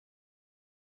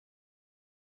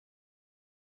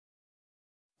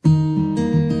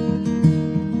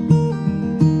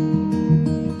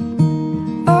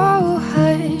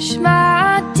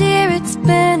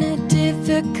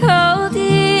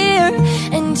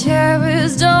and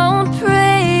terrors don't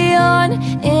prey on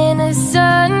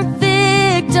innocent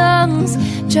victims.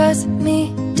 Trust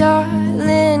me,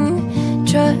 darling,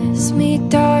 trust me,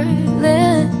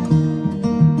 darling.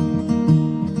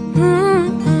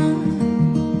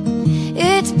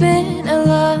 It's been a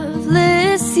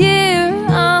loveless year.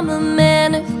 I'm a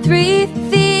man of three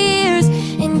fears: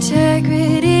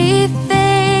 integrity,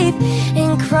 faith,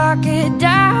 and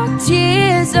crocodile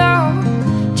tears. Oh,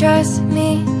 trust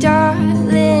me,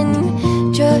 darling,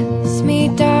 trust me,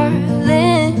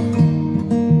 darling.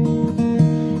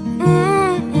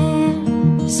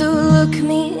 So look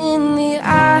me in the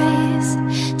eyes,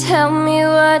 tell me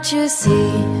what you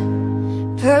see.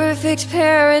 Perfect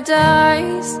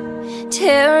paradise,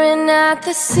 tearing at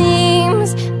the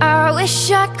seams. I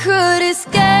wish I could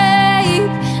escape.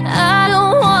 I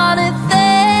don't wanna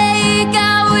think.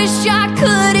 I wish I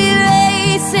could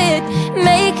erase it,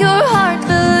 make your heart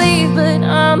believe, but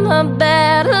I'm a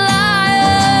bad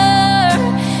liar,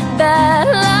 bad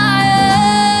liar.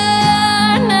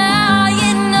 Now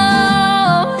you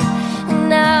know,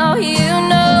 now you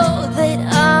know that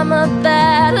I'm a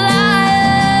bad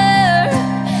liar,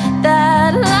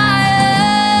 bad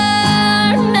liar.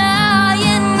 Now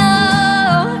you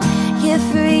know you're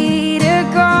free to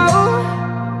go.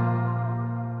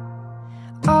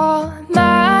 All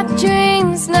my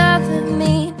dreams never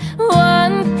mean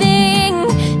one thing,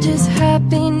 just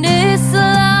happiness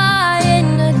lie in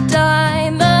a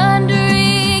diamond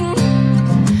ring.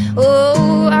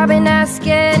 Oh, I've been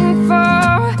asking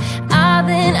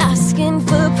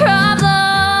for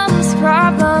problems,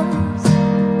 problems.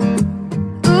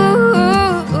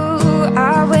 Ooh, I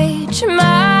wage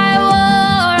my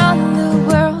war on the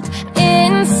world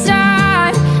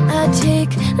inside. I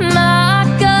take my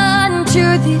gun to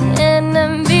the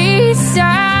enemy's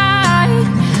side.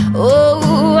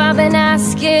 Oh, I've been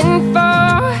asking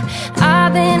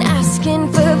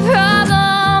for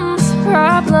problems,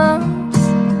 problems.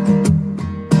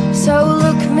 So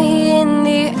look me in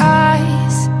the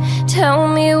eyes, tell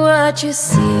me what you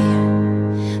see.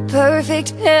 Perfect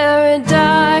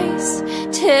paradise,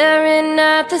 tearing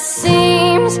at the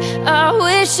seams. I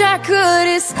wish I could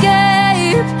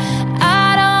escape. I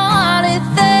don't wanna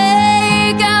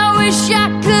think. I wish I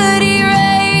could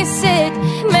erase it,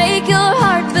 make your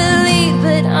heart believe,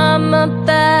 but I'm a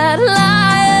bad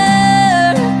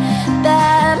liar,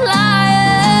 bad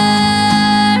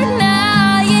liar.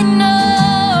 Now you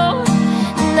know,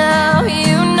 now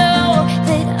you know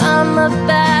that I'm a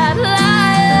bad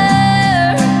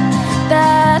liar,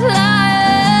 bad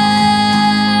liar.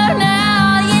 Now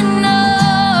you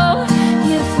know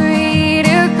you're free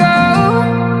to go.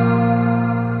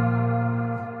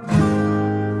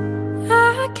 I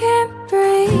can't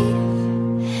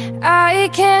breathe, I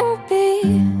can't be,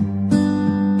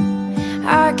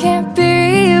 I can't be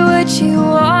what you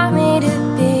want me to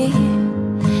be.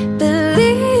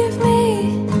 Believe me,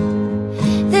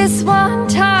 this one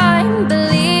time,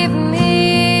 believe me.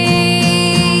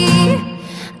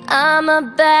 I'm a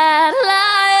bad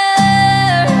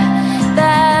liar,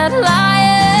 bad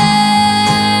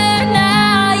liar.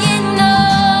 Now you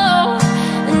know,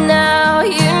 now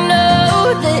you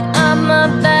know that I'm a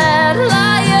bad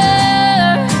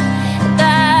liar,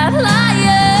 bad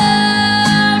liar.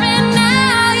 And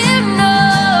now you know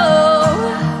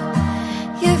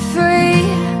you're free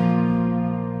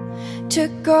to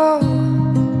go.